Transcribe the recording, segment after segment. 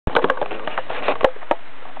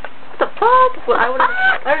Well, I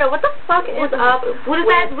don't know. What the fuck is up? What is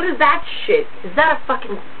that? What is that shit? Is that a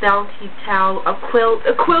fucking felty towel? A quilt?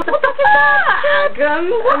 A quilt? What the fuck?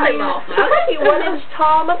 What, motherfucker? You 1-inch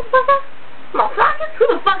tall, motherfucker? Motherfucker? Who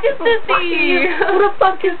the fuck is Sissy? Who the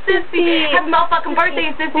fuck is Sissy? Happy motherfucking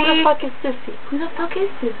birthday, Sissy. Who the fuck is Sissy? Who the fuck is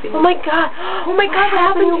Sissy? Oh my god. Oh my god, what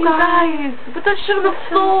happened, you guys? Put that shit on the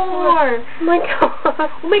floor. Oh my god.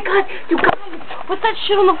 Oh my god, you guys. What's that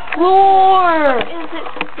shit on the floor? What is it?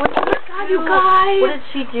 Oh my god, you guys. What did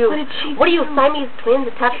she do? What did she do? What are you, Siamese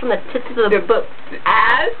twins attached from the tits to the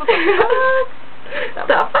ass?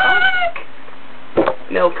 The fuck?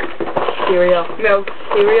 Milk. Cereal. Milk.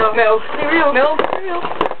 Cereal. Milk. Cereal. Milk. Cereal.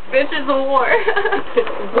 Bitch is a war.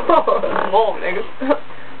 Whoa, nigga.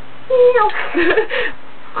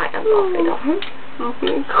 I am laughing.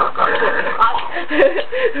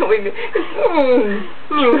 Wait a minute.